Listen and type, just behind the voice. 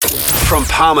From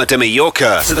Palma de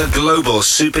Mallorca to the global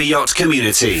super yacht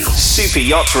community. Super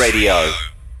Yacht Radio.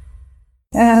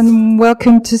 And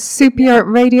welcome to Super Yacht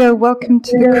Radio. Welcome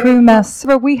to the Crew Mess,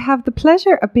 where we have the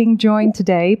pleasure of being joined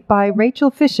today by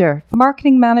Rachel Fisher,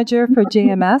 Marketing Manager for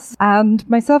JMS. And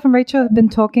myself and Rachel have been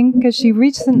talking because she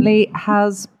recently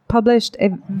has published a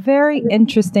very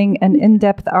interesting and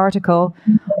in-depth article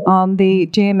on the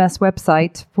JMS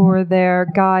website for their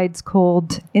guides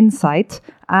called Insight.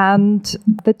 And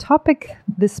the topic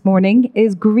this morning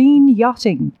is green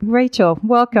yachting. Rachel,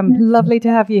 welcome. Lovely to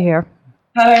have you here.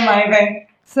 Hello, Maeve.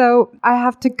 So I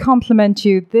have to compliment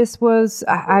you. This was,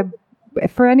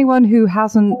 for anyone who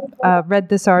hasn't read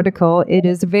this article, it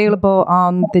is available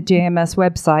on the JMS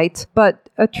website, but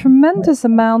a tremendous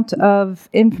amount of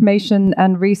information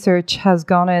and research has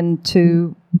gone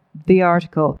into the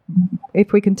article.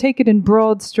 If we can take it in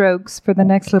broad strokes for the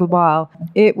next little while,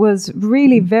 it was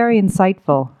really very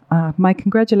insightful. My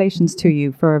congratulations to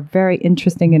you for a very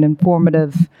interesting and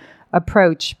informative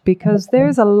approach, because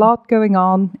there's a lot going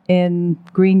on in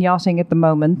green yachting at the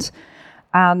moment,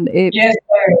 and yes,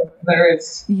 there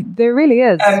is. There really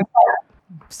is.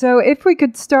 So if we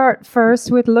could start first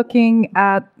with looking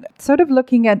at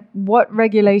what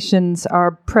regulations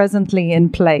are presently in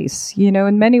place. You know,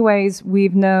 in many ways,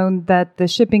 we've known that the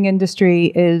shipping industry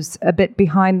is a bit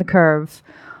behind the curve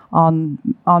on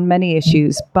many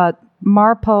issues, but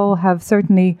MARPOL have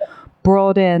certainly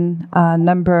brought in a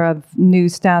number of new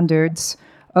standards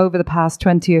over the past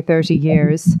 20 or 30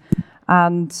 years.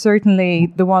 And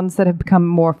certainly the ones that have become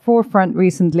more forefront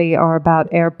recently are about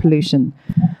air pollution.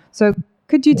 So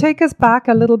could you take us back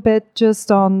a little bit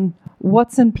just on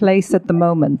what's in place at the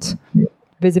moment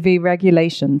vis-a-vis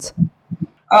regulations?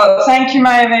 Oh, thank you,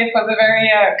 Maeve, for the very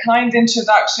kind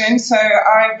introduction. So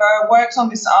I've worked on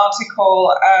this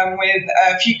article with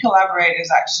a few collaborators,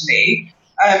 actually.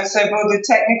 So for the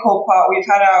technical part, we've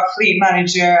had our fleet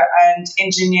manager and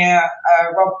engineer,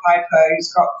 Rob Piper,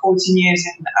 who's got 14 years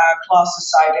in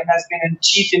Classes side and has been a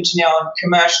chief engineer on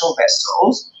commercial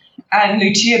vessels, and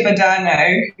Lucia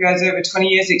Badano, who has over 20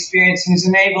 years experience and is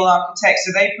a naval architect.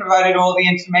 So they provided all the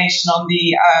information on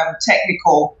the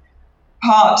technical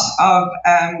part of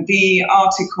the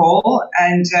article,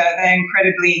 and they're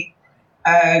incredibly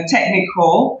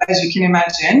technical, as you can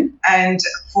imagine. And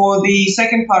for the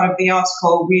second part of the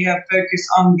article, we have focused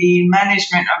on the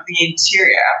management of the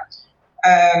interior.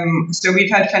 So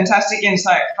we've had fantastic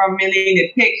insight from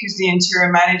Millie Lippick, who's the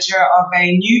interior manager of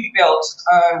a new built,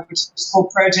 which is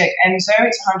called Project Enzo.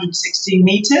 It's 116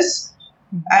 meters.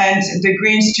 And the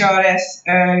Green Stewardess,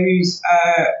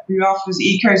 who offers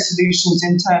eco solutions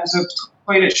in terms of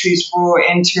toiletries for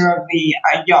interior of the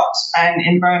yacht and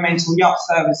environmental yacht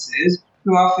services,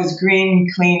 who offers green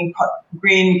cleaning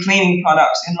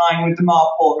products in line with the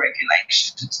MARPOL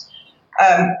regulations.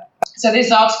 So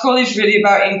this article is really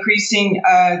about increasing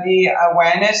the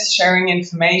awareness, sharing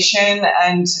information,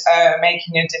 and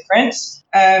making a difference.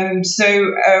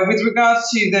 So with regards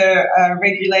to the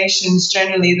regulations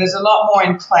generally, there's a lot more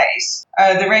in place.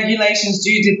 The regulations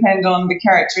do depend on the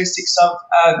characteristics of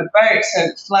the boat, so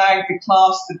the flag, the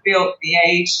class, the build, the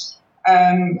age.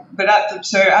 But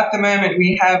at the moment,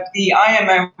 we have the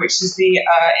IMO, which is the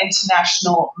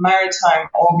International Maritime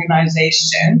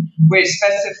Organization, which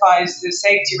specifies the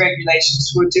safety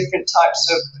regulations for different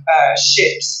types of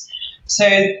ships. So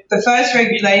the first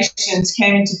regulations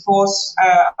came into force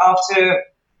after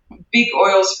big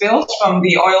oil spills from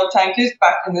the oil tankers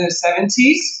back in the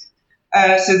 70s.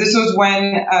 So this was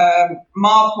when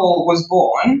MARPOL was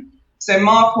born. So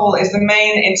MARPOL is the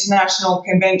main international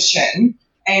convention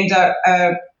aimed at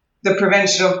the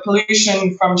prevention of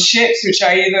pollution from ships, which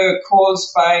are either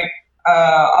caused by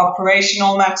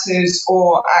operational matters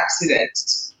or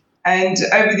accidents. And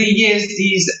over the years,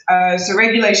 these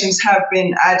regulations have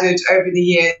been added over the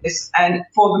years, and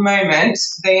for the moment,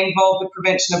 they involve the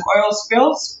prevention of oil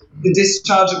spills, the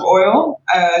discharge of oil,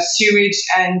 sewage,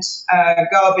 and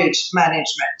garbage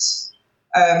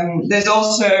management. There's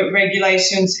also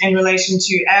regulations in relation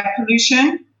to air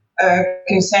pollution,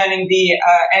 concerning the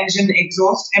engine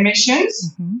exhaust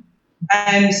emissions. Mm-hmm.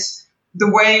 And the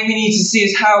way we need to see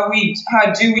is how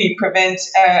do we prevent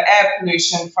air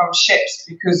pollution from ships,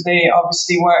 because they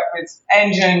obviously work with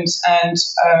engines and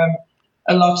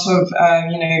a lot of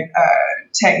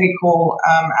technical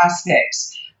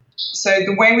aspects. So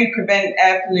the way we prevent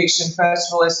air pollution,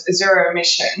 first of all, is zero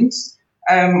emissions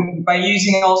by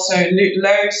using also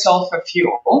low sulfur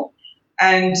fuel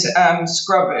and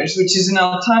scrubbers, which is an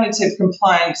alternative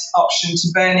compliance option to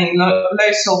burning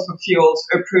low sulfur fuels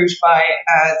approved by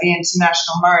the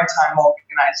International Maritime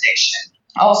Organization.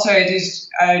 Also, it is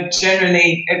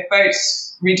generally, if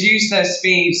boats reduce their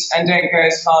speeds and don't go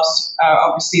as fast,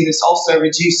 obviously this also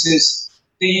reduces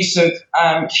the use of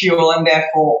fuel and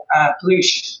therefore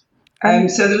pollution.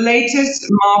 So the latest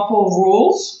MARPOL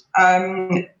rules,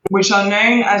 which are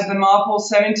known as the MARPOL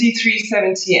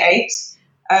 7378,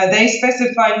 they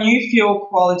specify new fuel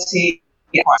quality.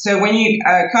 So when you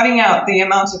cutting out the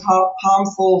amount of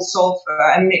harmful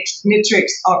sulfur and nitric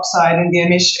oxide in the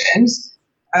emissions,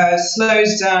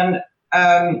 slows down,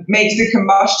 makes the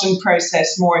combustion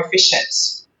process more efficient.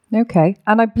 Okay,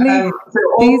 and I believe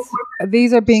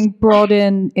these are being brought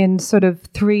in sort of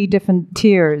 3 different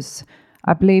tiers.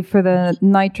 I believe for the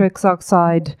nitric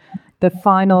oxide, the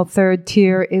final 3rd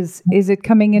tier is it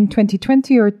coming in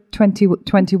 2020 or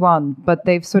 2021? But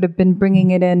they've sort of been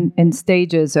bringing it in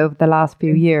stages over the last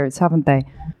few years, haven't they?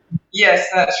 Yes,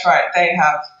 that's right. They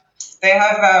have.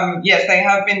 Yes, they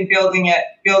have been building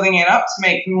it up to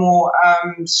make them more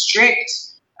strict.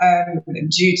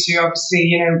 Due to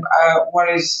obviously, what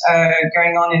is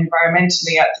going on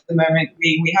environmentally at the moment,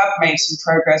 we have made some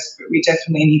progress, but we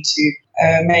definitely need to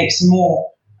make some more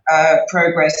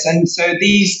progress. And so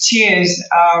these tiers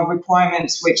are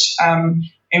requirements which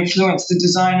influence the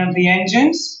design of the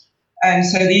engines. And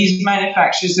so these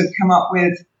manufacturers have come up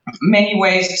with many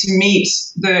ways to meet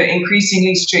the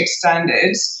increasingly strict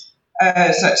standards,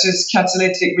 such as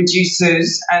catalytic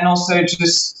reducers and also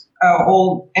just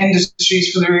all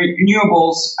industries for the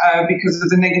renewables because of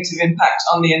the negative impact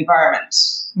on the environment.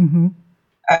 Mm-hmm.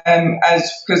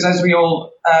 Because as we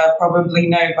all probably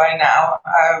know by now,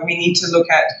 we need to look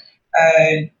at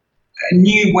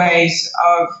new ways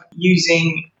of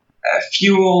using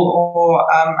fuel or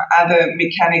other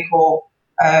mechanical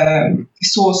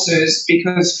sources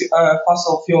because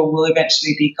fossil fuel will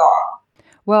eventually be gone.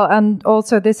 Well, and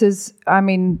also this is,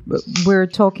 we're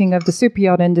talking of the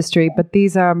superyacht industry, but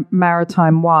these are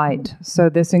maritime wide. So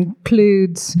this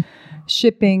includes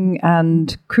shipping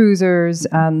and cruisers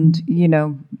and,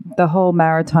 the whole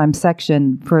maritime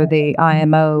section for the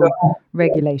IMO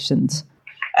regulations.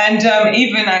 And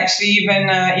even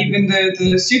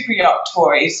the superyacht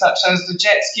toys, such as the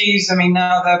jet skis.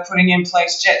 Now they're putting in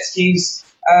place jet skis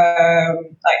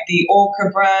like the Orca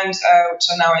brand, which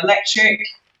are now electric.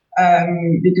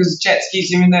 Because jet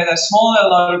skis, even though they're smaller, a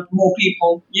lot of more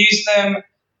people use them,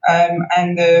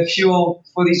 and the fuel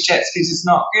for these jet skis is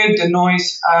not good. The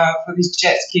noise for these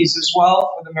jet skis as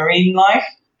well for the marine life.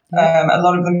 A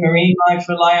lot of the marine life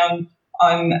rely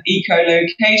on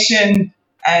echolocation,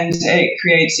 and it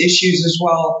creates issues as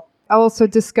well. I also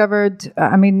discovered,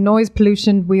 noise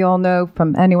pollution, we all know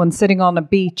from anyone sitting on a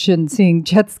beach and seeing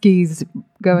jet skis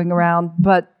going around,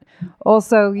 but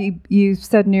also, you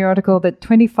said in your article that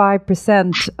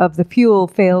 25% of the fuel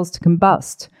fails to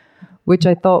combust, which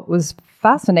I thought was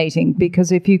fascinating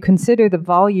because if you consider the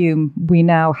volume we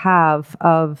now have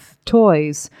of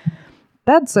toys,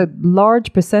 that's a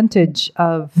large percentage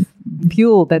of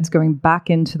fuel that's going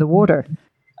back into the water.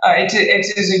 It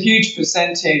is a huge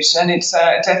percentage, and it's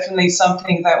definitely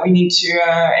something that we need to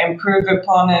improve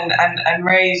upon and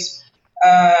raise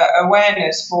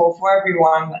awareness for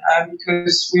everyone,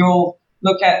 because we all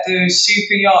look at the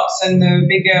super yachts and the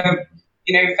bigger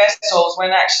vessels when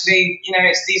actually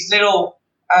it's these little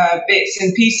bits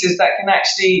and pieces that can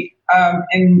actually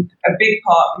in a big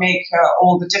part make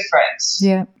all the difference.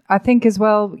 Yeah, I think as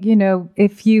well,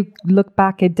 if you look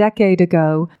back a decade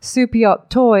ago, super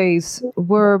yacht toys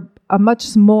were a much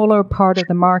smaller part of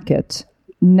the market.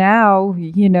 Now,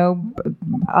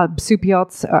 super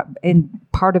yachts, in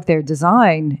part of their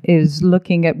design, is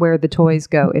looking at where the toys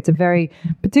go. It's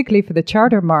particularly for the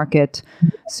charter market,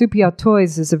 super yacht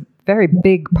toys is a very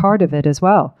big part of it as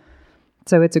well.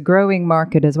 So it's a growing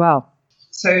market as well.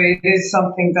 So it is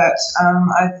something that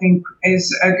I think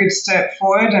is a good step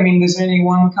forward. There's only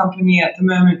one company at the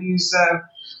moment who's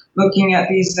looking at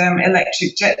these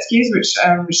electric jet skis, which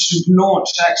should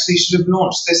have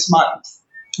launched this month,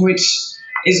 which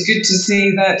is good to see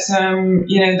that,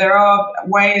 there are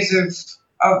ways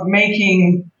of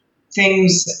making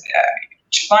things,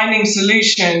 finding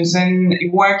solutions and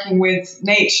working with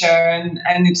nature. And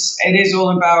it is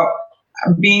all about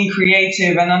being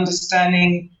creative and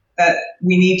understanding that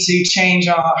we need to change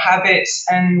our habits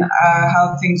and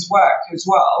how things work as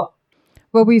well.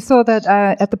 Well, we saw that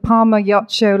at the Palma Yacht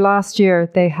Show last year,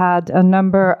 they had a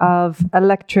number of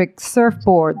electric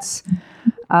surfboards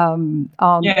and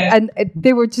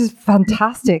they were just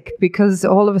fantastic because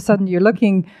all of a sudden you're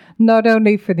looking not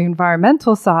only for the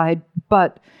environmental side,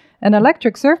 but an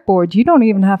electric surfboard, you don't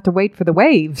even have to wait for the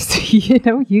waves.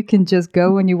 You can just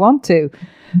go when you want to.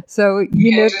 So,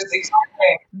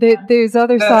 there's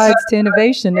other sides to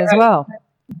innovation as well.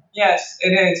 Yes,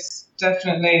 it is.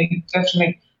 Definitely.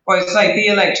 well, it's like the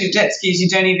electric jet skis. You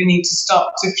don't even need to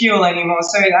stop to fuel anymore.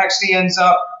 So it actually ends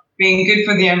up being good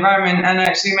for the environment and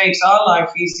actually makes our life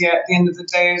easier at the end of the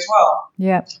day as well.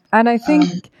 Yeah. And I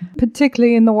think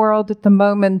particularly in the world at the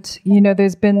moment,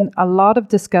 there's been a lot of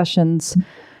discussions,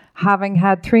 having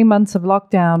had 3 months of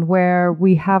lockdown where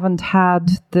we haven't had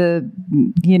the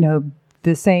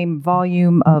same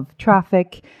volume of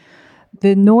traffic.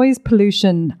 The noise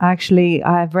pollution, actually,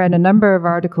 I've read a number of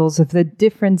articles of the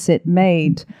difference it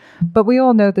made. But we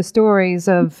all know the stories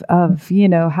of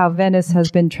how Venice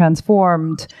has been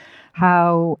transformed,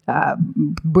 how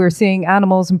we're seeing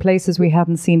animals in places we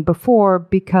hadn't seen before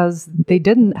because they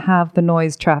didn't have the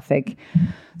noise traffic.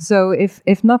 So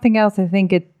if nothing else, I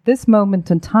think at this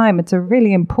moment in time, it's a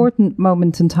really important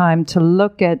moment in time to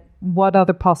look at what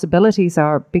other possibilities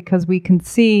are, because we can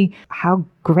see how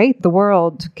great the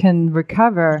world can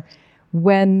recover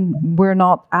when we're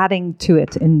not adding to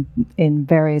it in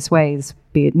various ways,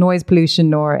 be it noise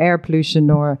pollution or air pollution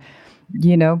or,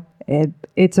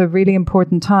 it's a really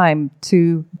important time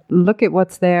to look at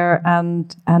what's there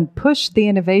and push the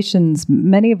innovations,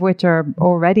 many of which are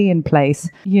already in place,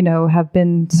 have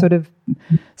been sort of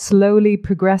slowly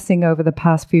progressing over the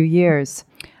past few years.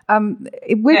 And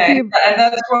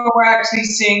that's what we're actually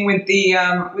seeing with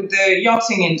the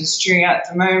yachting industry at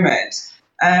the moment.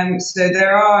 So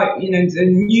there are, the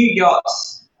new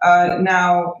yachts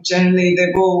now generally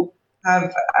they will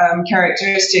have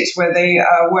characteristics where they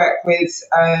work with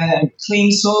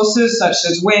clean sources such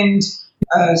as wind,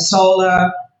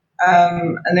 solar,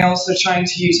 and they're also trying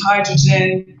to use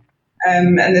hydrogen.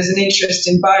 And there's an interest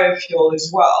in biofuel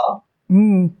as well.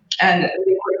 And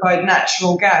liquefied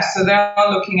natural gas. So they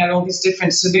are looking at all these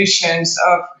different solutions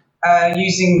of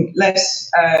using less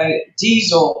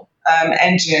diesel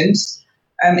engines.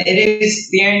 It is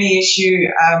the only issue.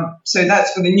 So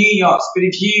that's for the new yachts. But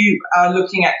if you are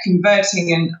looking at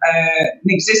converting an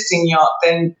existing yacht,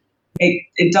 then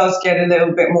it does get a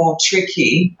little bit more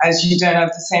tricky, as you don't have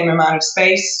the same amount of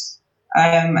space,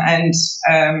 and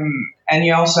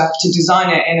you also have to design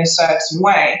it in a certain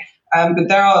way. But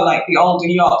there are like the older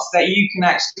yachts that you can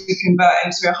actually convert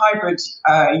into a hybrid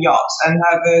yacht and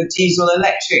have a diesel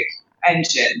electric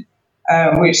engine,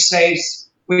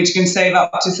 which can save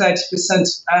up to 30%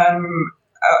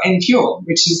 in fuel,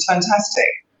 which is fantastic.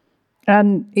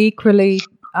 And equally,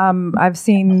 I've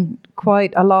seen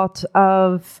quite a lot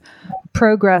of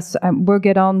progress. We'll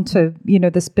get on to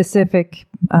the specific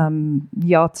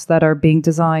yachts that are being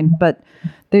designed, but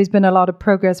there's been a lot of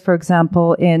progress, for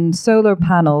example, in solar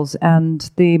panels and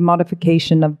the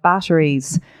modification of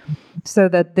batteries, so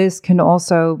that this can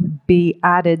also be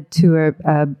added to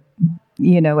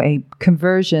a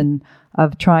conversion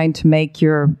of trying to make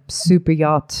your super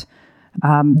yacht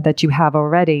that you have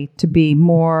already to be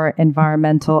more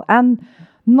environmental and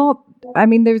not. I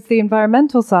mean, there's the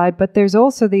environmental side, but there's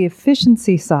also the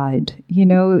efficiency side.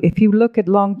 If you look at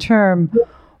long term,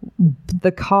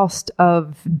 the cost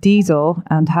of diesel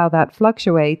and how that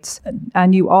fluctuates,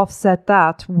 and you offset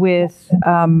that with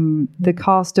the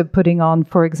cost of putting on,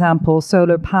 for example,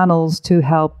 solar panels to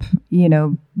help,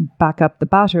 back up the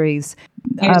batteries.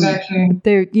 Exactly.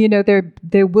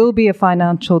 There will be a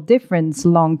financial difference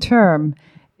long term.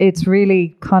 It's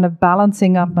really kind of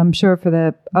balancing up, I'm sure, for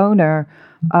the owner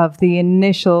of the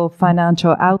initial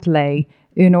financial outlay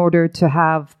in order to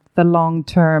have the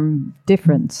long-term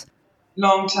difference.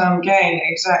 Long-term gain,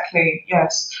 exactly,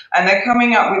 yes. And they're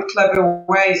coming up with clever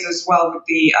ways as well with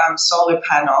the solar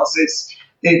panels.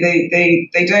 They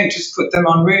don't just put them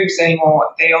on roofs anymore.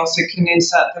 They also can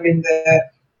insert them in the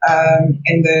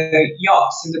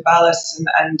yachts, in the ballasts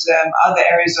and other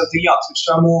areas of the yachts, which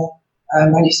are more,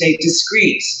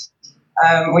 discreet,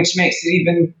 which makes it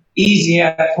even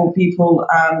easier for people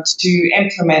to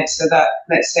implement, so that,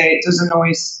 let's say, it doesn't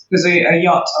always, because a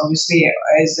yacht obviously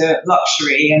is a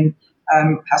luxury and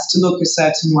has to look a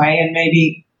certain way, and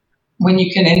maybe when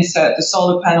you can insert the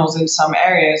solar panels in some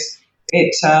areas,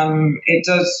 it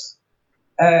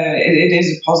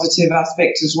is a positive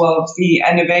aspect as well of the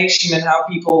innovation and how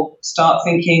people start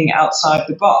thinking outside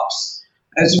the box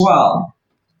as well.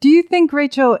 Do you think,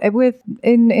 Rachel,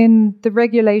 in the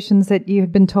regulations that you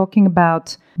have been talking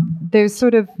about, there's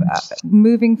sort of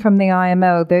moving from the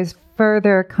IMO, there's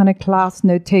further kind of class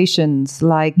notations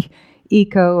like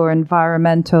eco or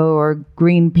environmental or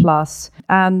green plus.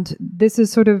 And this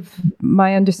is sort of,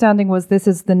 my understanding was this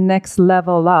is the next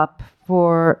level up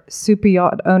for super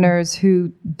yacht owners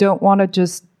who don't want to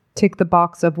just tick the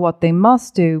box of what they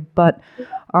must do, but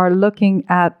are looking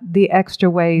at the extra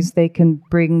ways they can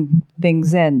bring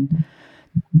things in.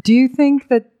 Do you think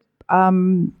that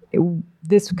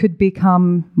this could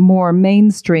become more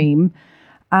mainstream?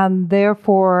 and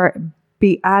therefore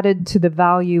be added to the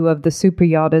value of the super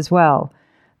yacht as well.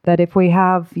 That if we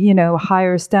have,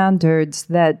 higher standards,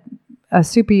 that a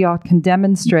super yacht can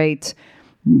demonstrate,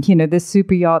 this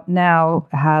super yacht now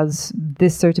has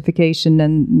this certification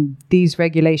and these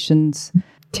regulations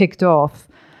ticked off,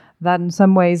 that in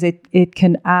some ways it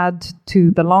can add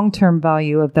to the long-term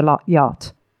value of the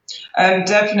yacht.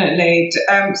 Definitely.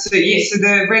 So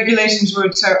the regulations we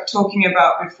were talking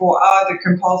about before are the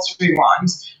compulsory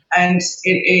ones, and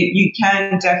you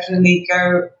can definitely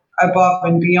go above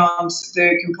and beyond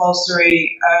the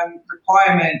compulsory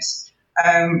requirements.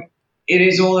 It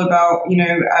is all about,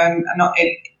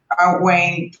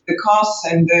 outweighing the costs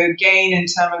and the gain in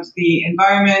terms of the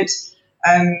environment.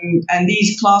 And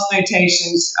these class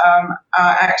notations are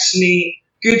actually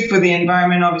good for the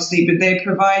environment, obviously, but they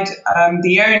provide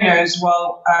the owner as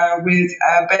well with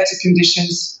better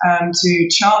conditions to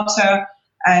charter,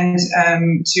 and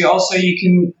to also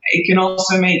it can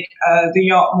also make the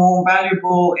yacht more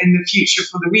valuable in the future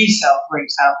for the resale, for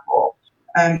example.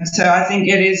 So I think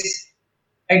it is,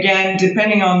 again,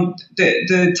 depending on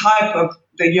the type of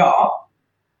the yacht,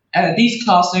 these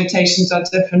class notations are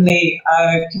definitely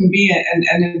can be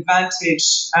an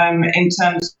advantage in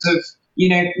terms of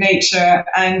nature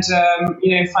and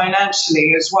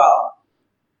financially as well.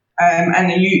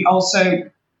 And you also,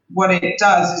 what it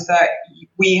does is that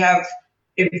we have,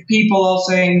 if people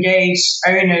also engage,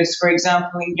 owners, for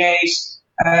example, engage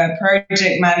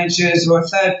project managers or a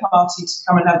third party to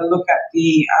come and have a look at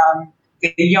the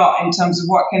yacht in terms of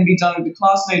what can be done with the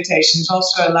class notations,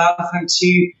 also allows them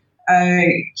to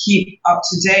keep up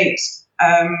to date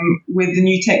with the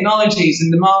new technologies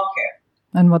in the market.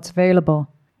 And what's available.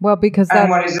 Well, because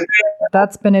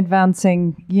that's been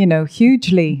advancing,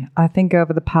 hugely, I think,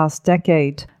 over the past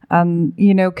decade. And,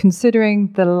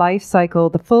 considering the life cycle,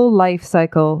 the full life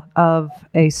cycle of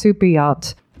a super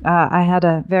yacht, I had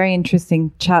a very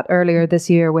interesting chat earlier this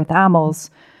year with Amels,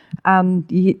 and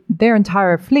their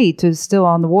entire fleet is still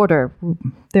on the water.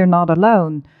 They're not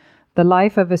alone. The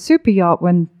life of a super yacht,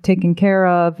 when taken care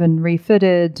of and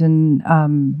refitted and,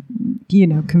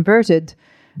 converted,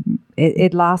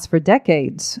 it lasts for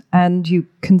decades. And you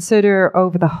consider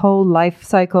over the whole life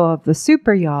cycle of the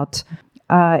super yacht,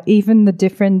 even the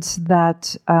difference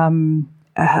that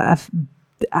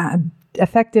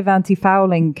effective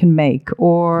anti-fouling can make,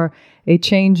 or a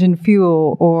change in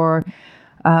fuel, or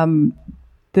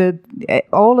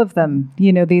all of them,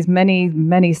 these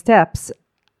many steps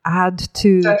add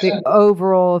to the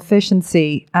overall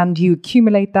efficiency, and you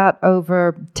accumulate that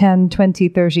over 10, 20,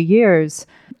 30 years.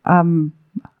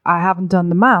 I haven't done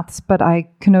the maths, but I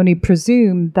can only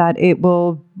presume that it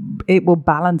will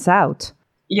balance out.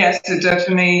 Yes, it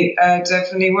definitely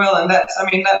will, and that's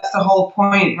the whole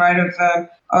point, right? Of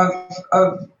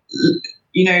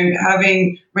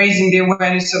raising the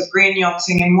awareness of green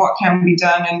yachting and what can be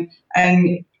done,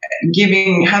 and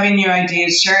having new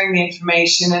ideas, sharing the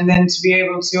information, and then to be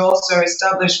able to also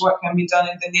establish what can be done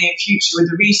in the near future with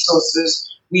the resources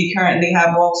we currently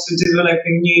have, also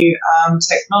developing new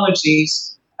technologies.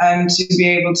 To be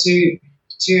able to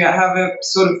have a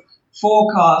sort of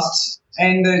forecast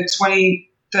in the 20,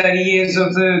 30 years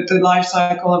of the life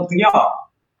cycle of the yacht.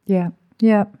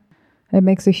 Yeah. It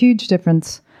makes a huge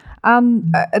difference.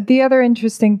 The other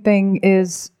interesting thing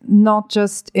is not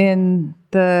just in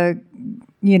the,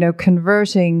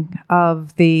 converting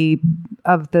of the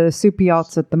super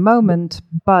yachts at the moment,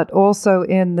 but also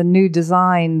in the new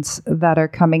designs that are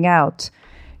coming out.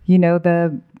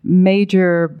 The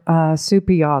major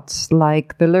super yachts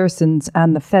like the Lursens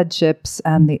and the Fedships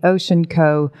and the Ocean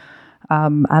Co.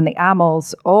 And the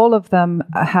Amels, all of them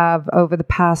have over the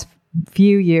past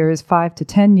few years, 5 to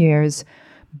 10 years,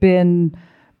 been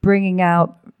bringing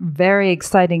out very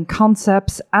exciting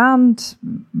concepts and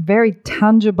very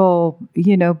tangible,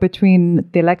 between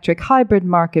the electric hybrid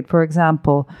market, for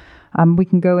example. We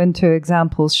can go into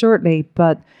examples shortly,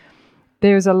 but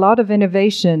there's a lot of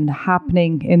innovation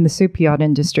happening in the super yacht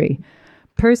industry.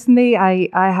 Personally, I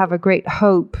have a great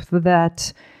hope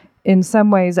that in some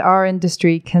ways our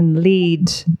industry can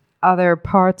lead other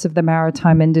parts of the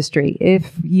maritime industry.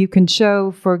 If you can show,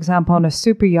 for example, on a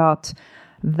super yacht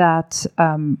that,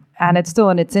 and it's still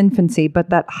in its infancy,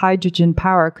 but that hydrogen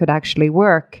power could actually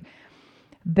work,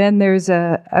 then there's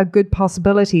a good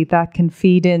possibility that can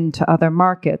feed into other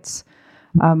markets.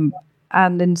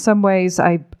 And in some ways,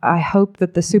 I hope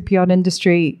that the super yacht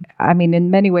industry, in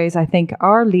many ways, I think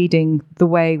are leading the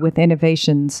way with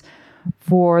innovations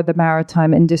for the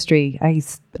maritime industry.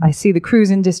 I see the cruise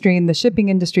industry and the shipping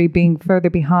industry being further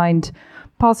behind,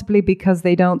 possibly because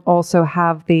they don't also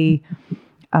have the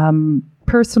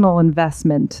personal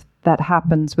investment that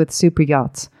happens with super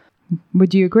yachts.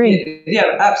 Would you agree? Yeah,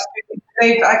 absolutely.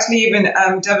 They've actually even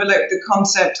developed the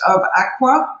concept of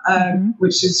Aqua,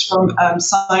 which is from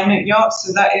Silent Yachts.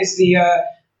 So that is the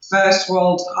first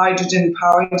world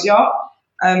hydrogen-powered yacht.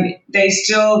 This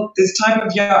type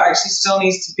of yacht actually still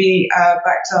needs to be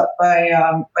backed up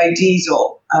by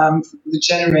diesel for the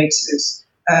generators,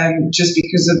 just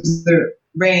because of the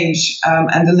range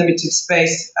and the limited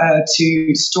space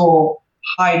to store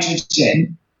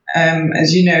hydrogen.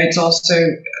 As you know, it's also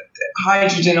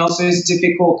hydrogen also is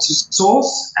difficult to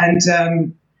source, and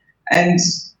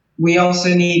we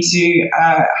also need to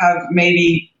have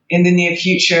maybe in the near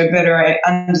future a better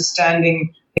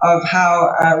understanding of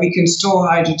how we can store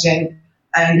hydrogen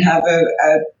and have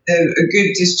a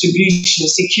good distribution, a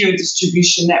secure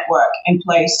distribution network in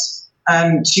place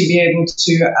to be able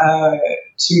to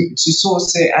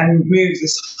source it and move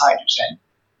this hydrogen.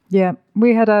 Yeah,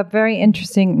 we had a very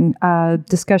interesting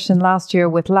discussion last year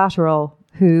with Lateral,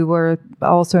 who were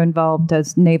also involved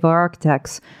as naval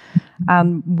architects.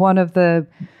 And one of the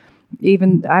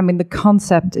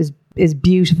concept is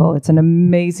beautiful. It's an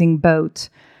amazing boat.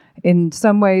 In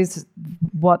some ways,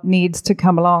 what needs to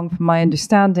come along, from my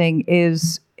understanding,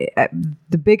 is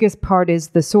the biggest part is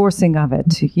the sourcing of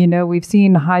it. You know, we've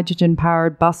seen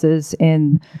hydrogen-powered buses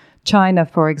in China,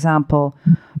 for example.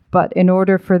 But in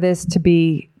order for this to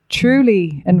be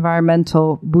truly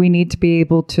environmental, we need to be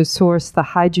able to source the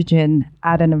hydrogen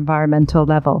at an environmental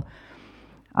level.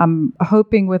 I'm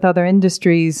hoping with other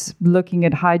industries looking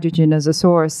at hydrogen as a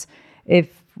source,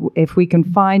 if we can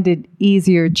find an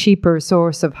easier, cheaper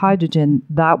source of hydrogen,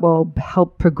 that will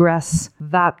help progress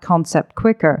that concept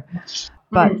quicker.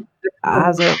 But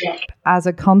as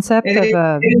a concept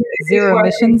of zero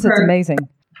emissions, it's amazing.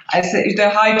 I say the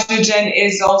hydrogen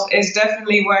is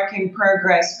definitely work in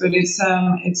progress, but it's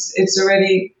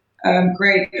already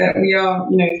great that we are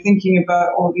thinking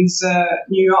about all these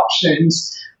new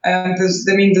options.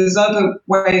 There's other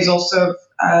ways also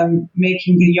of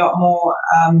making the yacht more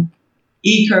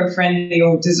eco-friendly,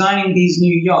 or designing these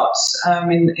new yachts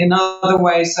in other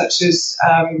ways, such as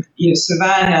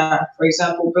Savannah, for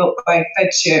example, built by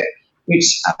Fedship,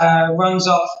 which runs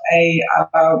off a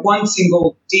one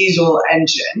single diesel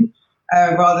engine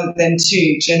rather than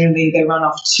two. Generally, they run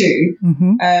off two.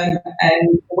 Mm-hmm. And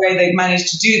the way they've managed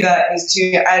to do that is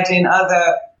to add in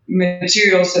other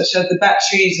materials, such as the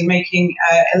batteries, and making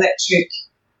electric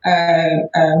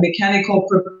mechanical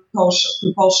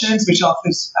propulsions, which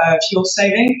offers fuel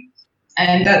saving.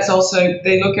 And that's also,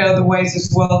 they look at other ways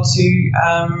as well to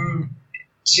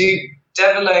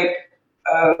develop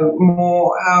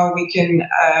more how we can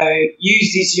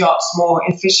use these yachts more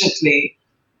efficiently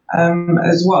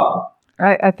as well.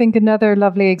 I think another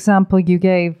lovely example you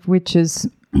gave, which is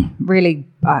really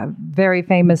very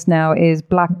famous now, is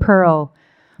Black Pearl,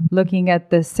 looking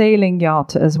at the sailing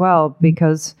yacht as well,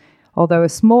 because although a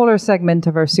smaller segment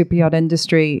of our super yacht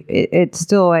industry, it's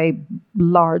still a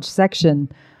large section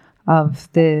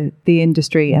of the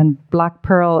industry. And Black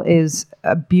Pearl is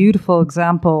a beautiful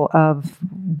example of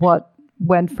what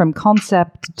went from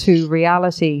concept to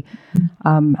reality,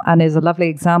 and is a lovely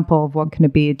example of what can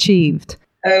be achieved.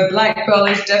 Black Pearl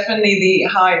is definitely the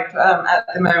hype at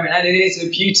the moment, and it is a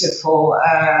beautiful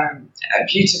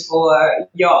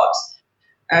yacht.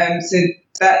 So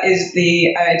that is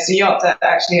it's a yacht that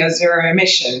actually has zero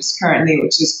emissions currently,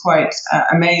 which is quite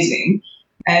amazing.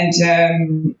 And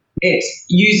it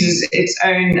uses its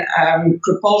own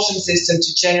propulsion system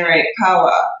to generate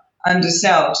power under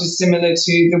sail, which is similar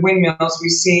to the windmills we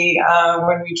see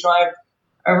when we drive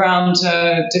around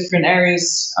different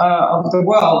areas of the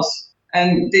world.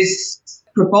 And this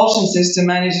propulsion system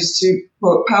manages to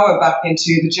put power back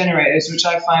into the generators, which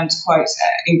I find quite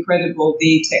incredible,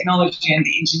 the technology and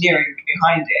the engineering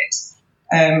behind it,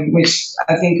 which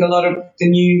I think a lot of the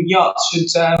new yachts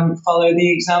should follow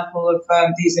the example of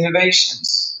these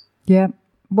innovations. Yeah.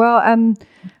 Well, and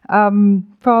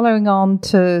following on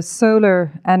to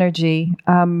solar energy,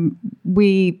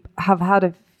 we have had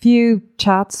a few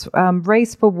chats.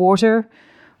 Race for Water,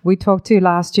 we talked to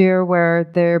last year, where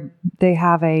they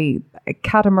have a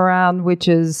catamaran which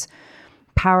is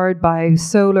powered by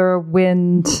solar,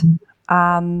 wind,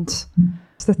 and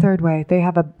what's the third way? They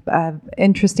have a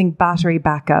interesting battery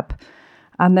backup.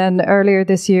 And then earlier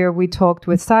this year, we talked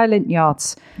with Silent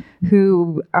Yachts,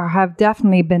 who have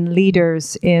definitely been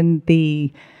leaders in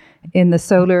the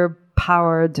solar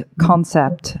powered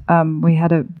concept. We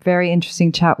had a very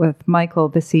interesting chat with Michael,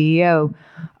 the CEO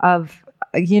of,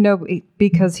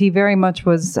 because he very much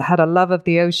had a love of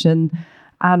the ocean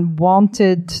and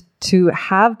wanted to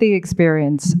have the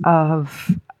experience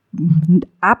of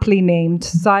aptly named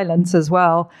Silence as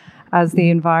well, as the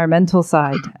environmental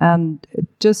side. And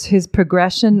just his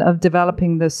progression of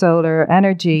developing the solar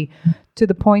energy to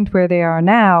the point where they are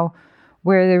now,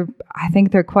 where I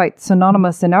think they're quite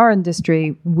synonymous in our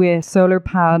industry with solar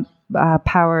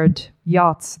powered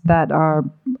yachts that are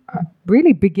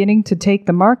really beginning to take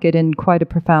the market in quite a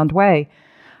profound way.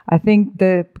 I think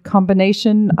the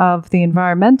combination of the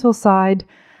environmental side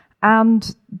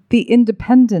and the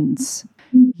independence,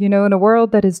 you know, in a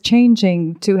world that is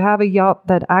changing, to have a yacht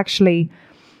that actually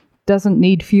doesn't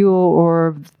need fuel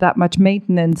or that much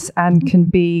maintenance and can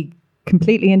be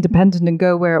completely independent and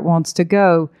go where it wants to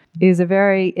go is a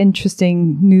very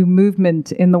interesting new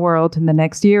movement in the world in the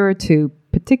next year or two,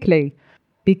 particularly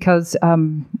because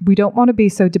we don't want to be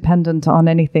so dependent on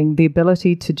anything. The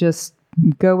ability to just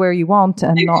go where you want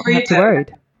and not have to worry.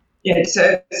 Yeah,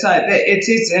 so it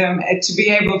is to be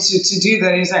able to do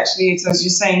that is actually, it's, as you're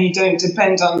saying, you don't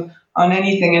depend on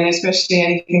anything, and especially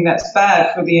anything that's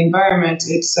bad for the environment.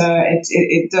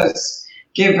 It does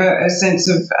give a sense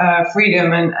of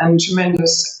freedom and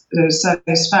tremendous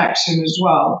satisfaction as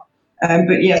well.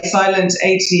 But yeah, Silent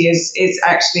 80 is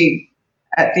actually,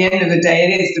 at the end of the day,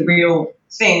 it is the real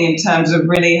thing in terms of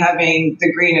really having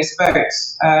the greenest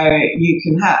boats you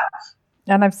can have.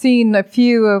 And I've seen a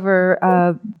few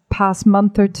over past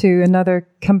month or two. Another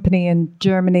company in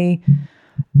Germany.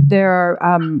 There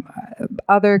are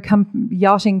other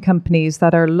yachting companies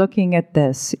that are looking at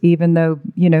this, even though,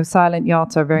 you know, Silent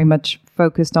Yachts are very much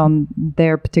focused on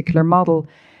their particular model.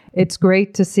 It's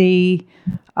great to see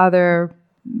other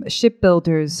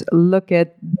shipbuilders look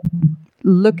at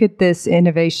this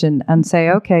innovation and say,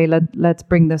 okay, let's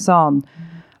bring this on.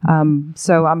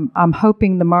 So I'm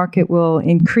hoping the market will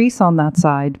increase on that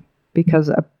side,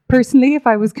 because personally, if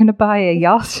I was going to buy a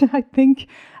yacht, I think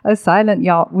a Silent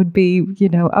Yacht would be, you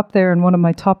know, up there in one of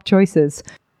my top choices.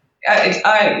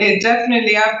 It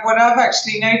definitely. What I've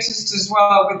actually noticed as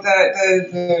well with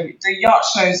the yacht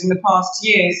shows in the past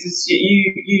years is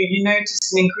you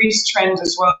notice an increased trend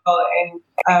as well in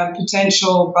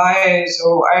potential buyers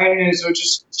or owners, or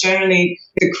just generally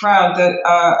the crowd that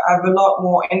have a lot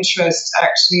more interest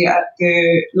actually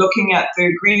looking at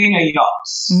the greener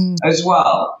yachts as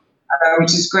well,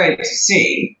 which is great to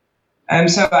see.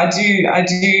 So I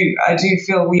do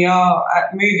feel we are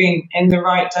moving in the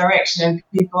right direction, and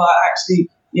people are actually,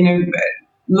 you know,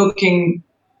 looking,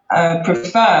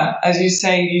 prefer, as you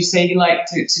say you like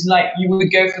to like, you would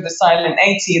go for the Silent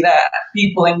 80, that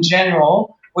people in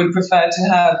general would prefer to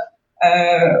have,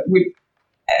 would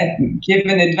give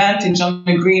an advantage on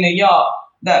a greener yacht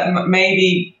that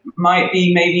might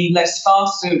be less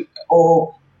faster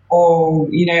or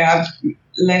you know, have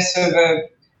less of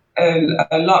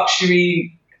a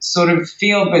luxury sort of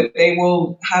feel, but they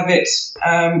will have it.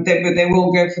 They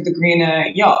will go for the greener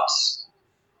yachts.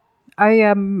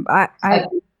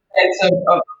 It's a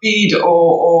feed,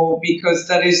 or because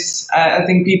that is, I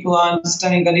think people are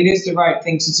understanding that it is the right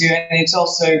thing to do, and it's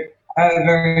also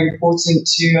very important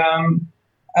to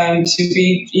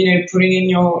be, you know, putting in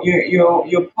your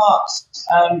parts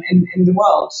in the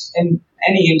world, in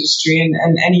any industry,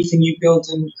 and anything you build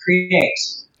and create.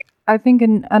 I think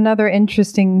another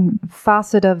interesting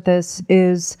facet of this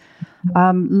is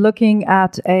looking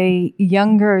at a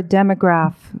younger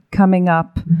demographic coming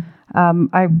up.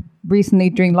 I recently,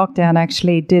 during lockdown,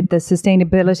 actually did the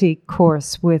sustainability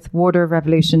course with Water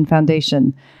Revolution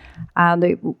Foundation, and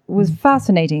it was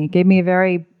fascinating. It gave me a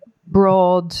very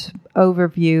broad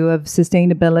overview of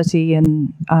sustainability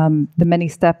and the many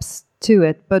steps to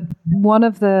it. But one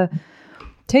of the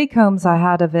take-homes I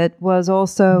had of it was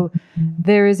also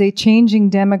there is a changing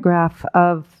demographic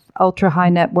of ultra-high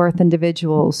net worth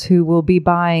individuals who will be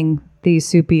buying these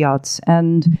super yachts.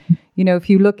 And, you know, if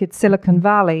you look at Silicon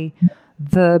Valley,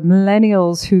 the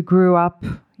millennials who grew up,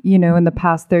 you know, in the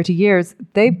past 30 years,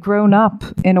 they've grown up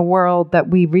in a world that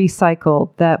we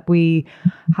recycle, that we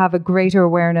have a greater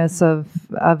awareness of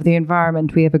the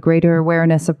environment. We have a greater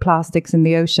awareness of plastics in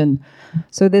the ocean.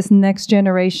 So this next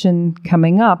generation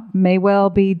coming up may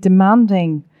well be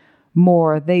demanding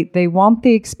more. They want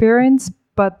the experience,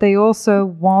 but they also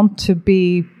want to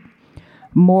be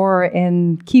more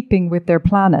in keeping with their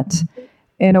planet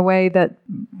in a way that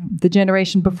the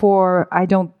generation before, I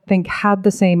don't think, had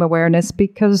the same awareness,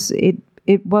 because it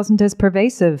wasn't as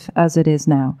pervasive as it is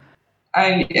now.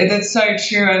 That's so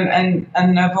true. And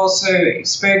I've also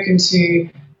spoken to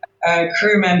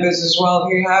crew members as well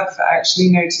who have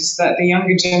actually noticed that the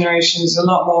younger generation is a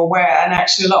lot more aware and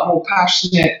actually a lot more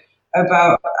passionate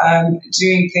about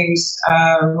doing things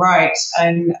right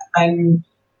and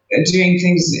doing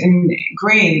things in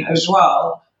green as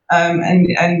well.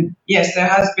 And yes, there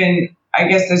has been I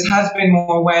guess there has been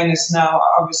more awareness now,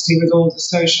 obviously, with all the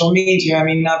social media. I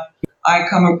mean, I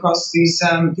come across these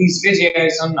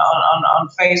videos on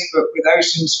Facebook with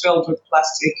oceans filled with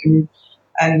plastic and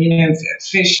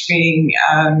fish being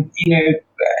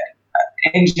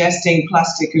ingesting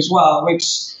plastic as well,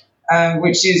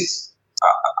 which is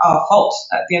our fault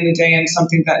at the end of the day and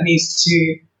something that needs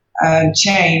to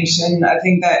change. And I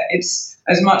think that it's,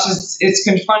 as much as it's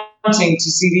confronting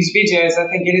to see these videos, I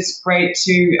think it is great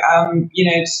to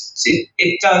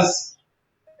it does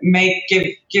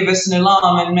give us an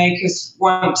alarm and make us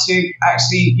want to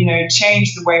actually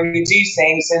change the way we do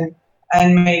things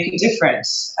and make a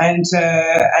difference and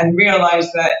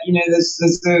realize that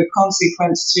there's the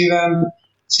consequence to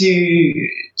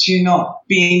not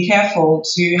being careful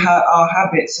to our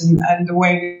habits and the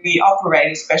way we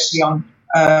operate, especially on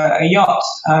a yacht,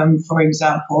 for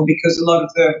example, because a lot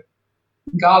of the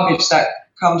garbage that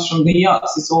comes from the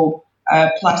yachts is all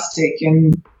plastic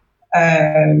and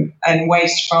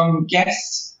waste from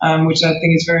guests, which I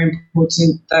think is very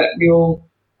important that we all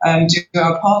do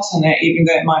our part in it, even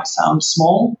though it might sound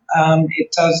small.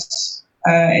 It does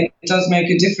make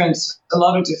a difference, a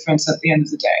lot of difference at the end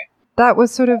of the day. That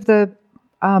was sort of the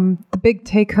big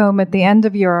take home at the end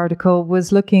of your article,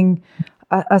 was looking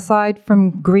aside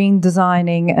from green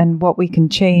designing and what we can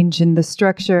change in the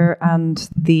structure and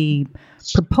the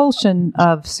propulsion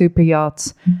of super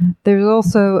yachts, there's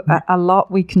also a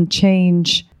lot we can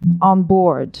change on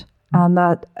board, and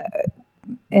that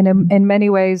in many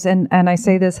ways, and I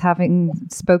say this having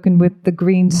spoken with the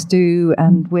Green Stew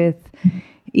and with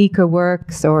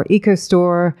EcoWorks or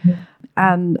EcoStore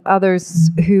and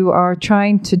others who are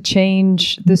trying to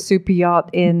change the super yacht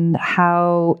in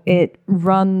how it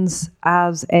runs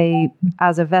as a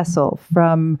vessel,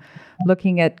 from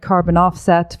looking at carbon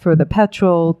offset for the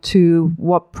petrol to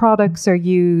what products are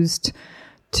used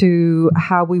to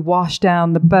how we wash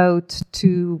down the boat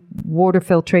to water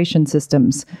filtration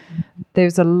systems.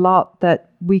 There's a lot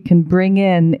that we can bring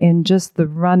in just the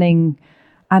running.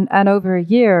 And over a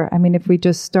year, I mean, if we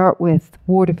just start with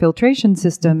water filtration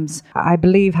systems, I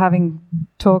believe, having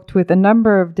talked with a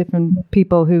number of different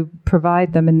people who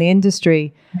provide them in the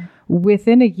industry,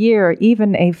 within a year,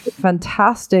 even a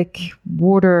fantastic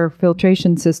water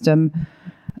filtration system,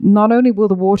 not only will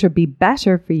the water be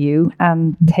better for you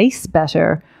and taste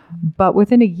better, but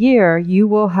within a year, you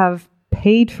will have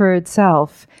paid for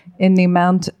itself in the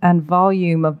amount and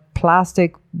volume of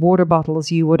plastic water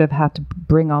bottles you would have had to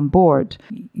bring on board.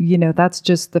 That's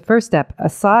just the first step.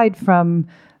 Aside from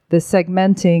the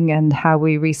segmenting and how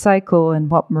we recycle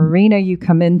and what marina you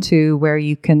come into, where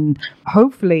you can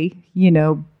hopefully,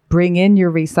 bring in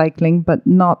your recycling, but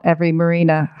not every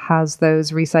marina has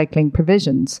those recycling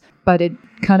provisions. But it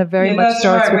kind of very much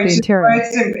starts with the interior.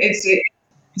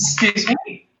 Excuse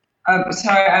me.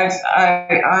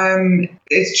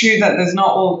 It's true that there's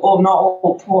not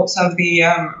all ports have the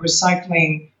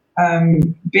recycling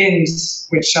bins,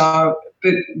 but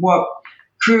what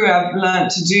crew have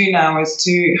learned to do now is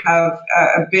to have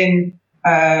a bin,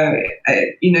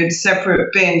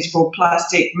 separate bins for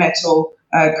plastic, metal,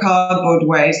 cardboard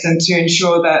waste, and to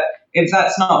ensure that if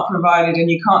that's not provided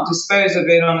and you can't dispose of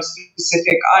it on a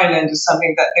specific island or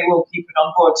something, that they will keep it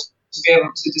on board to be able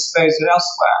to dispose it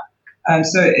elsewhere.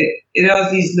 So it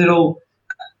has these little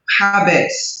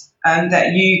habits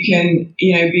that you can,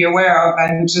 be aware of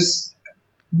and just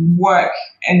work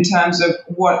in terms of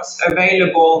what's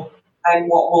available and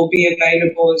what will be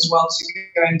available as well to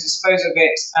go and dispose of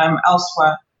it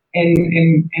elsewhere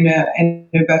in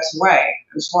a better way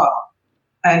as well.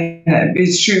 And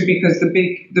it's true because the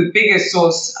biggest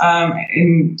source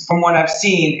from what I've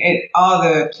seen are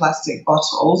the plastic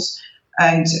bottles.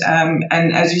 And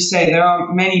as you say, there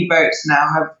are many boats now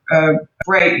have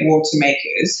great water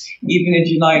makers. Even if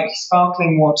you like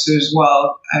sparkling water as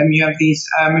well, you have these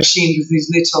machines with these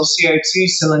little CO2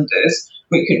 cylinders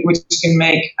which can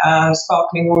make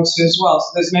sparkling water as well.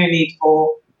 So there's no need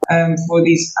for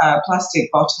these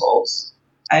plastic bottles.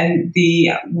 And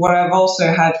what I've also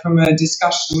had from a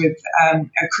discussion with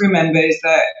a crew member is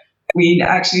that we'd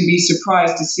actually be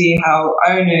surprised to see how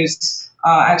owners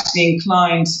are actually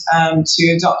inclined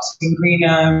to adopting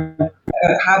greener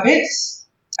habits,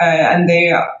 and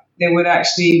they would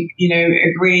actually,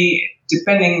 agree,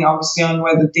 depending obviously on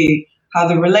how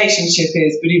the relationship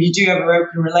is. But if you do have an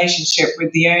open relationship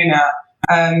with the owner,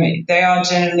 they are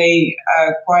generally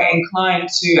quite inclined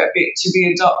to be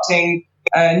adopting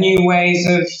new ways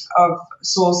of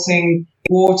sourcing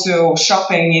water or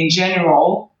shopping in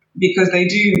general, because they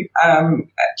do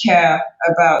care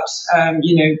about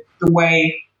the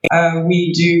way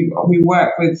we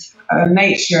work with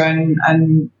nature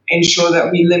and ensure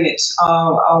that we limit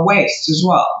our waste as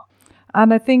well.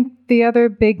 And I think the other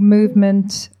big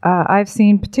movement I've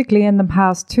seen, particularly in the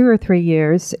past 2 or 3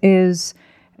 years, is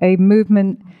a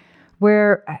movement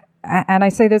where, and I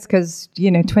say this because,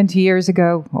 20 years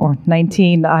ago or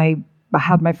 19, I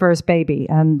had my first baby,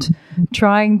 and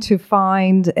trying to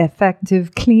find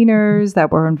effective cleaners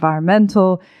that were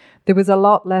environmental, there was a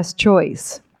lot less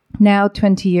choice. Now,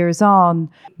 20 years on,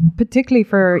 particularly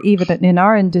for even in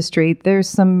our industry, there's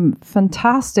some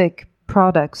fantastic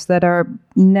products that are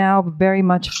now very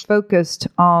much focused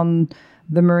on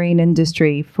the marine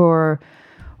industry for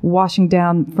washing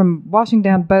down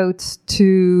boats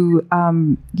to,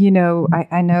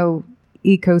 I know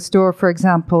EcoStore, for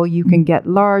example, you can get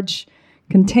large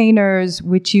containers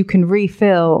which you can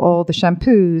refill all the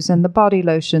shampoos and the body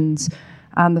lotions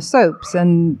and the soaps.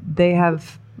 And they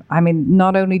have,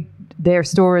 not only their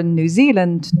store in New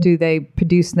Zealand do they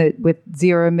produce it with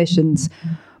zero emissions,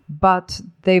 but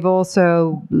they've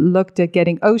also looked at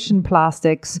getting ocean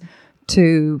plastics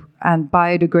and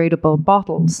biodegradable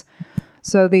bottles.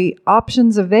 So the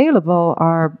options available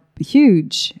are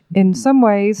huge. In some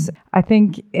ways, I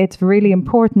think it's really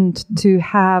important to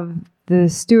have the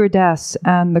stewardess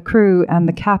and the crew and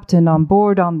the captain on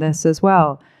board on this as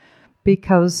well,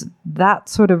 because that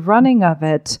sort of running of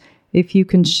it, if you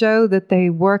can show that they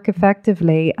work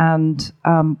effectively and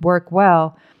work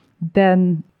well,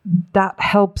 then that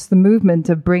helps the movement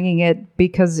of bringing it,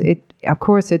 because of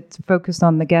course it's focused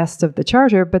on the guests of the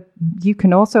charter, but you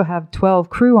can also have 12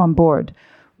 crew on board,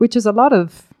 which is a lot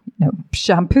of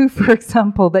shampoo, for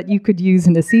example, that you could use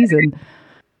in a season.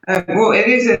 Well, it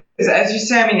is, as you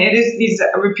say, it is these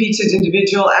repeated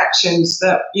individual actions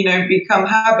that, become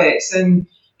habits, and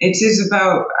it is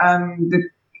about the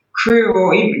crew,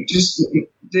 or even just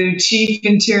the chief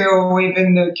interior, or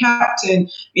even the captain,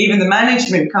 even the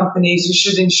management companies, who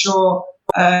should ensure,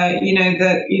 that,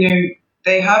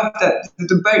 they have that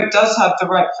the boat does have the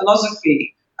right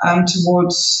philosophy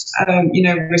towards,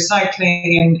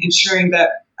 recycling and ensuring that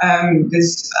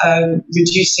there's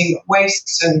reducing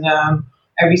waste and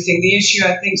everything. The issue,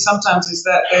 I think, sometimes is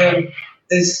that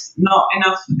there's not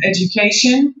enough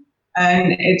education,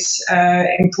 and it's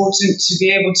important to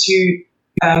be able to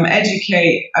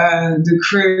educate the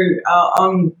crew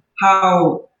on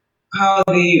how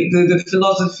the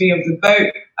philosophy of the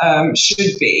boat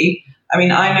should be.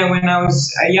 I know when I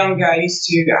was younger, I used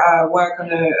to work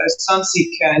on a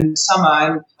Sunseeker in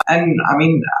summer, and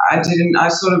I'd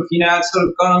sort of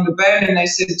gone on the boat, and they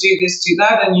said, do this, do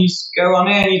that, and you just go on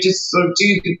it and you just sort of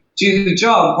do the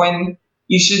job, when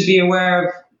you should be aware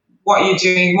of what you're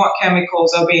doing, what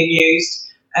chemicals are being used,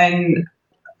 and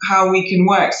how we can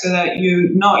work so that you're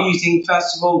not using,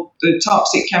 first of all, the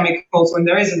toxic chemicals when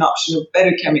there is an option of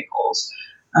better chemicals.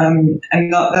 And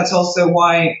that's also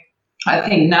why I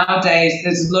think nowadays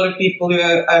there's a lot of people who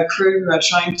are crew who are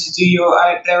trying to do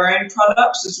their own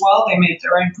products as well. They make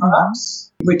their own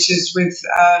products, which is with,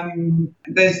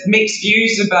 there's mixed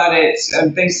views about it.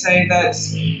 They say that,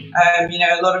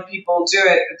 a lot of people do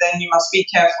it, but then you must be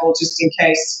careful just in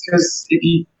case, because if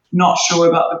you're not sure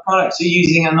about the product you're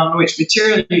using and on which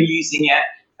material you're using it,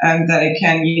 that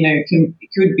it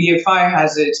could be a fire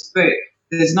hazard. But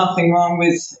there's nothing wrong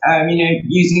with,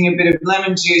 using a bit of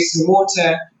lemon juice and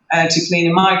water to clean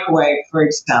a microwave, for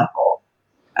example.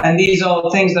 And these are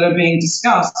all things that are being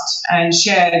discussed and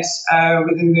shared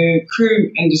within the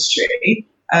crew industry,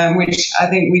 which I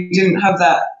think we didn't have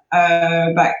that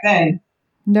back then.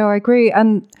 No, I agree.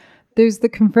 And there's the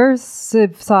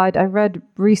conversive side. I read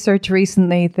research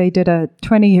recently. They did a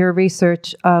 20-year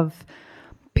research of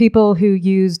people who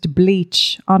used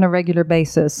bleach on a regular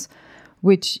basis,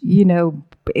 which,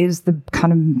 is the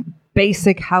kind of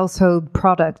basic household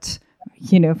product,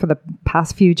 for the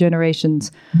past few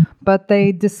generations. But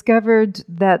they discovered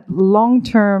that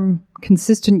long-term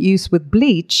consistent use with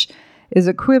bleach is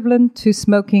equivalent to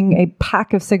smoking a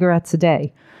pack of cigarettes a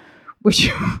day, which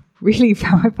really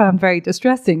I found very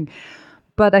distressing.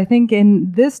 But I think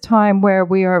in this time where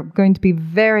we are going to be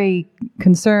very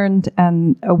concerned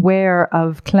and aware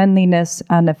of cleanliness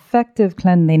and effective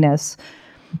cleanliness,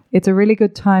 it's a really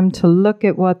good time to look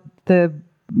at what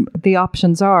the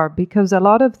options are, because a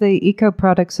lot of the eco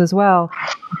products as well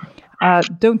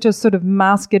don't just sort of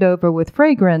mask it over with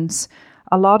fragrance.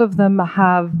 A lot of them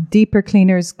have deeper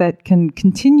cleaners that can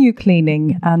continue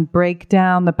cleaning and break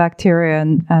down the bacteria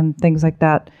and things like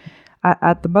that.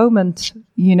 At the moment,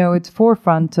 it's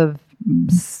forefront of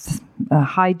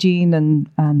hygiene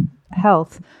and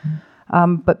health.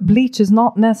 But bleach is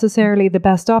not necessarily the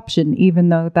best option, even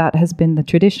though that has been the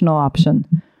traditional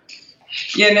option.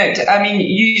 Yeah, no, I mean,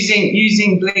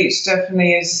 using bleach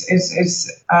definitely is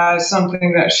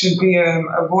something that should be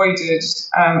avoided.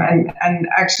 And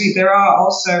actually, there are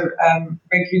also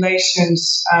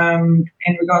regulations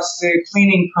in regards to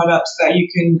cleaning products that you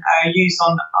can use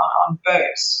on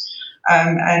boats.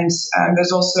 And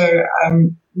there's also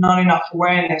not enough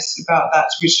awareness about that,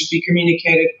 which should be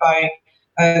communicated by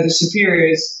the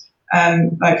superiors.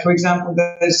 Like, for example,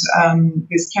 there's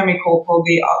this chemical called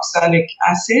the oxalic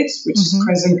acid, which is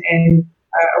present in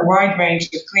a wide range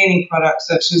of cleaning products,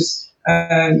 such as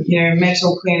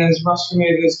metal cleaners, rust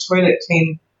removers, toilet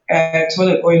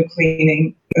oil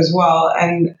cleaning as well.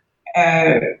 And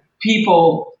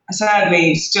people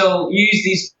sadly still use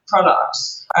these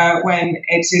products when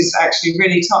it is actually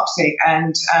really toxic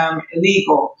and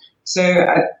illegal. So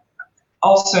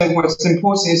also, what's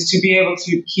important is to be able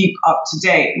to keep up to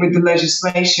date with the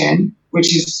legislation,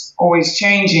 which is always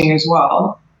changing as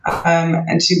well,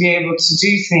 and to be able to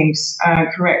do things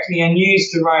correctly and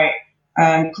use the right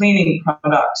cleaning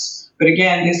products. But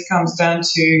again, this comes down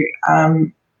to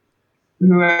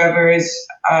whoever is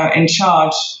in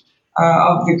charge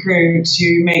of the crew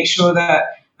to make sure that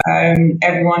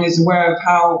everyone is aware of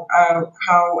how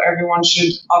everyone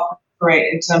should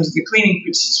operate in terms of the cleaning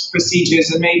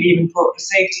procedures, and maybe even put a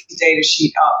safety data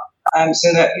sheet up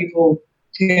so that people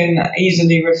can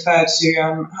easily refer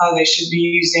to how they should be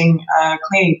using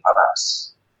cleaning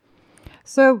products.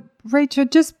 So, Rachel,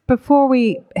 just before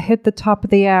we hit the top of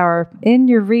the hour, in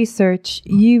your research,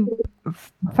 you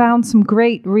found some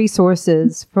great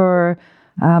resources for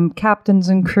captains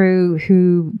and crew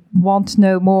who want to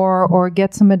know more or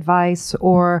get some advice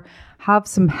or have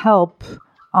some help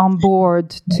on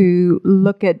board to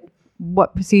look at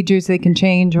what procedures they can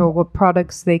change or what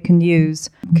products they can use.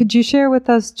 Could you share with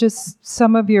us just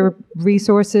some of your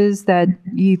resources that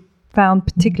you found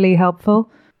particularly helpful?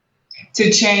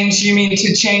 You mean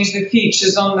to change the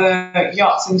features on the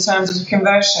yachts in terms of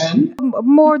conversion?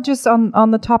 More just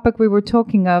on the topic we were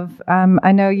talking of.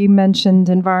 I know you mentioned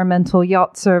environmental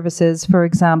yacht services, for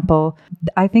example.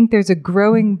 I think there's a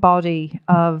growing body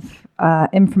of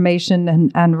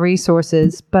information and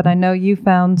resources, but I know you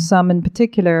found some in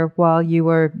particular while you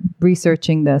were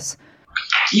researching this.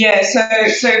 Yeah, so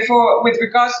with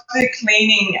regards to the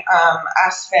cleaning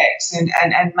aspects and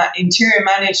interior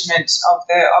management of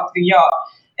the yacht,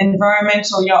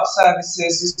 Environmental Yacht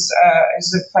Services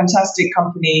is a fantastic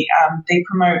company. They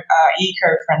promote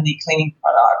eco-friendly cleaning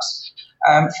products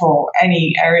for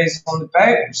any areas on the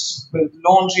boat, with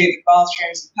laundry, the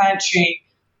bathrooms, the pantry,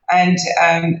 and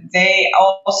they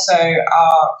also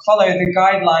follow the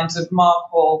guidelines of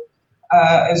MARPOL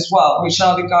as well, which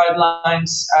are the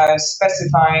guidelines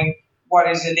specifying what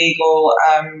is illegal.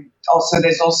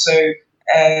 There's also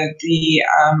the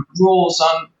rules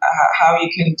on how you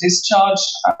can discharge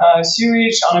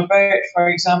sewage on a boat, for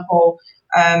example.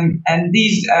 And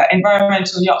these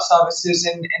environmental yacht services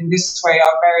in this way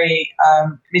are very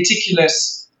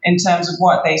meticulous in terms of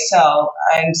what they sell,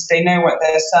 and they know what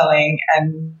they're selling.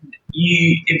 And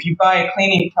if you buy a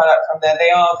cleaning product from there,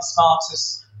 they are the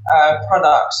smartest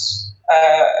products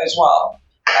as well.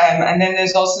 And then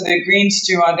there's also the Green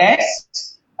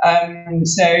Stewardess.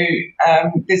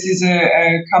 This is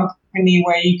a company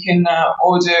where you can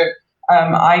order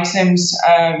items,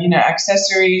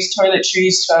 accessories,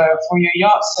 toiletries for your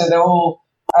yacht. So they're all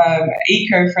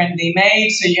eco-friendly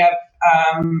made. So you have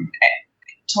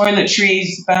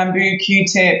toiletries, bamboo,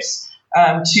 Q-tips,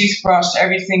 toothbrush,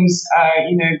 everything's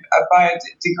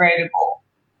biodegradable.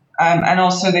 And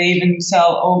also they even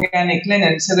sell organic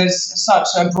linen. So there's such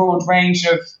a broad range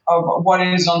of what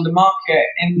is on the market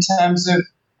in terms of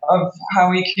how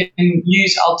we can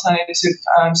use alternative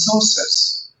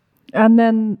sources. And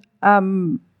then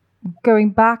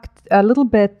going back a little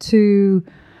bit to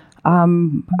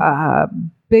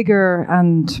bigger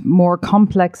and more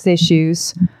complex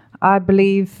issues, I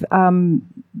believe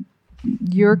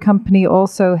your company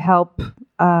also help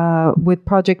with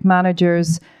project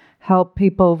managers, help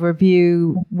people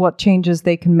review what changes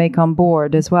they can make on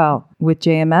board as well with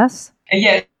JMS?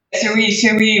 Yes. So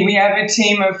we have a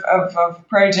team of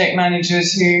project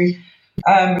managers who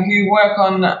work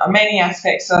on many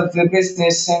aspects of the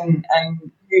business and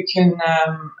who can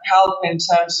help in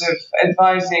terms of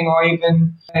advising or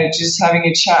even just having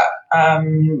a chat,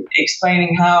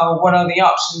 explaining what are the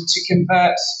options to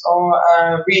convert or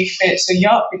refit a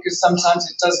yacht, because sometimes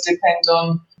it does depend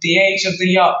on the age of the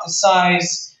yacht, the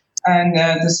size, and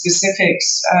the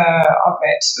specifics of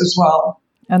it as well.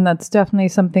 And that's definitely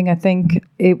something I think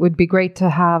it would be great to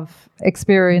have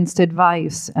experienced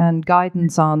advice and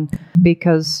guidance on,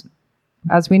 because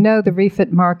as we know, the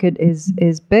refit market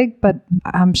is big, but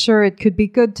I'm sure it could be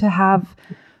good to have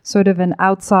sort of an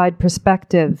outside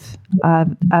perspective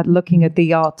at looking at the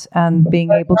yacht and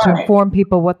being able to inform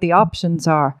people what the options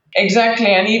are. Exactly.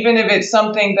 And even if it's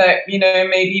something that,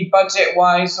 maybe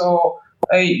budget-wise or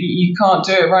you can't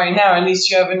do it right now, at least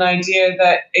you have an idea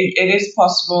that it is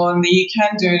possible and that you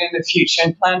can do it in the future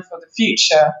and plan for the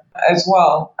future as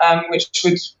well, which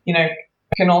would,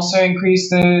 can also increase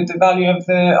the value of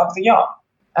the yacht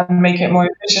and make it more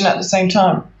efficient at the same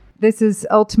time. This is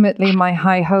ultimately my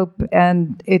high hope,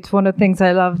 and it's one of the things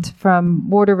I loved from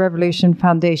Water Revolution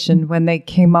Foundation when they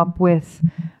came up with,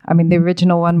 the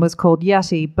original one was called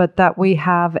Yeti, but that we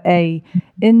have a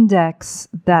index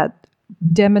that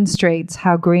demonstrates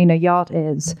how green a yacht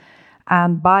is.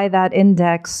 And by that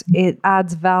index, it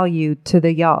adds value to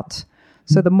the yacht.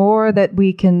 So the more that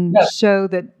we can show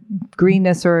that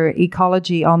greenness or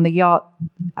ecology on the yacht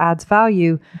adds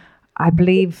value, I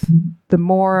believe the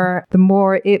more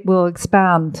it will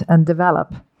expand and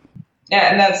develop.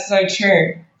 Yeah, and that's so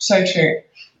true. So true.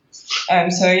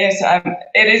 So yes,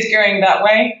 it is going that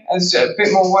way. There's a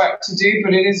bit more work to do,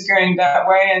 but it is going that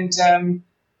way,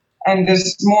 and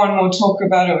there's more and more talk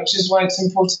about it, which is why it's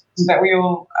important that we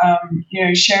all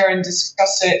share and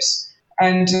discuss it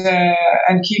and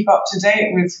keep up to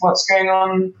date with what's going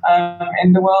on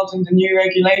in the world and the new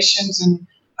regulations and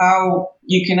how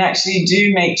you can actually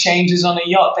do make changes on a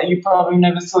yacht that you probably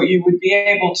never thought you would be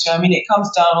able to. It comes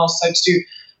down also to,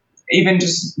 even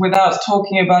just without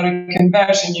talking about a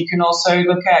conversion, you can also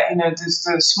look at, there's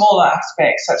the smaller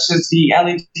aspects such as the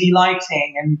LED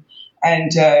lighting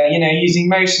and using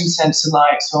motion sensor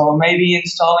lights, or maybe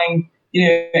installing,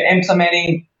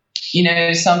 implementing,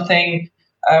 something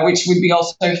which would be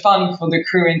also fun for the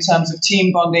crew in terms of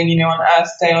team bonding, on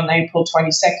Earth Day on April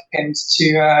 22nd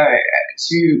to,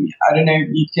 I don't know,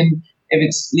 you can, if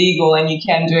it's legal and you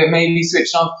can do it, maybe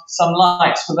switch off some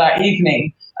lights for that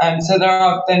evening. So there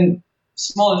are then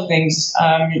smaller things,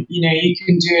 you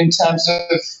can do in terms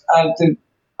of the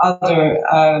other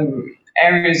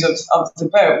areas of the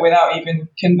boat without even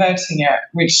converting it,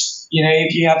 which,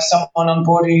 if you have someone on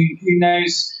board who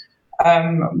knows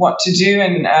what to do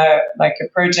and like a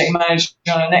project manager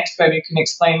on an expert who can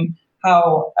explain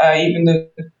how even the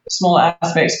smaller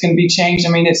aspects can be changed.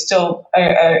 It's still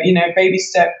a baby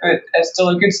step, but it's still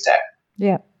a good step.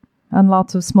 Yeah, and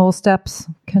lots of small steps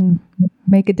can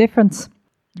make a difference.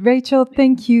 Rachel,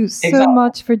 thank you so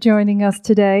much for joining us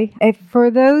today.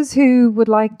 For those who would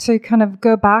like to kind of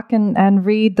go back and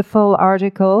read the full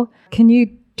article, can you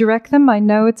direct them? I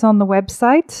know it's on the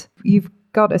website. You've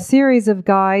got a series of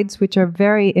guides which are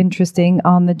very interesting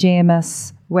on the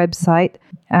JMS website,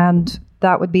 and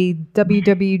that would be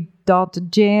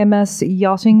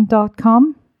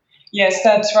www.jmsyachting.com. Yes,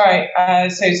 that's right.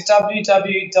 So it's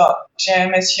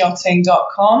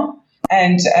www.jmsyachting.com,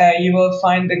 and you will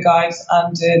find the guides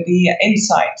under the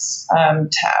Insights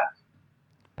tab.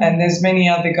 And there's many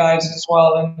other guides as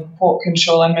well, and port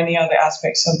control and many other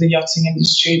aspects of the yachting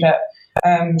industry that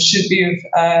should be of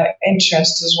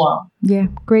interest as well. Yeah,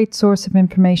 great source of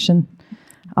information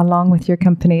along with your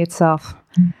company itself.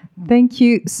 Thank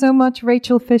you so much,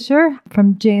 Rachel Fisher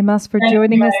from JMS, for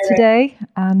joining us today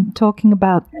and talking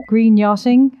about green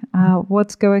yachting,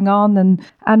 what's going on and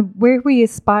where we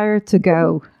aspire to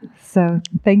go. So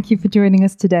thank you for joining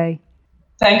us today.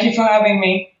 Thank you for having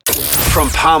me. From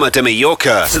Palma de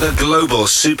Mallorca to the global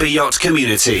super yacht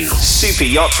community, Super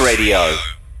Yacht Radio.